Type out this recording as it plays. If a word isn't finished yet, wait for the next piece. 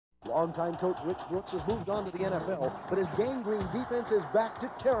Longtime coach Rich Brooks has moved on to the NFL, but his gangrene defense is back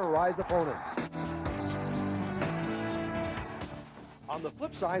to terrorize opponents. On the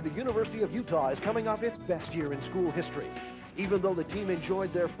flip side, the University of Utah is coming off its best year in school history. Even though the team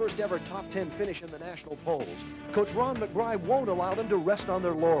enjoyed their first ever top 10 finish in the national polls, Coach Ron McBride won't allow them to rest on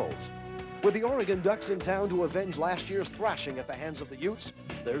their laurels. With the Oregon Ducks in town to avenge last year's thrashing at the hands of the Utes,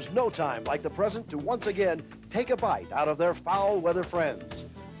 there's no time like the present to once again take a bite out of their foul weather friends.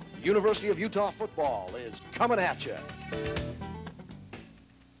 University of Utah football is coming at you.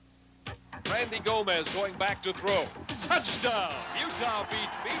 Randy Gomez going back to throw. Touchdown! Utah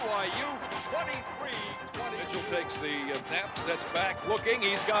beats BYU 23-20. Mitchell takes the snap, sets back looking.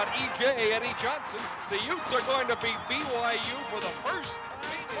 He's got E.J. Eddie Johnson. The Utes are going to beat BYU for the first time.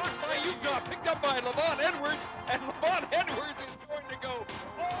 Marked by Utah, picked up by Levon Edwards, and Levon Edwards is going to go.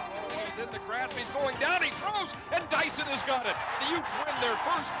 Oh, he's in the grasp. He's going down. He throws, and Dyson has got it. The Utes win their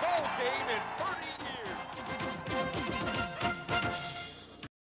first bowl game.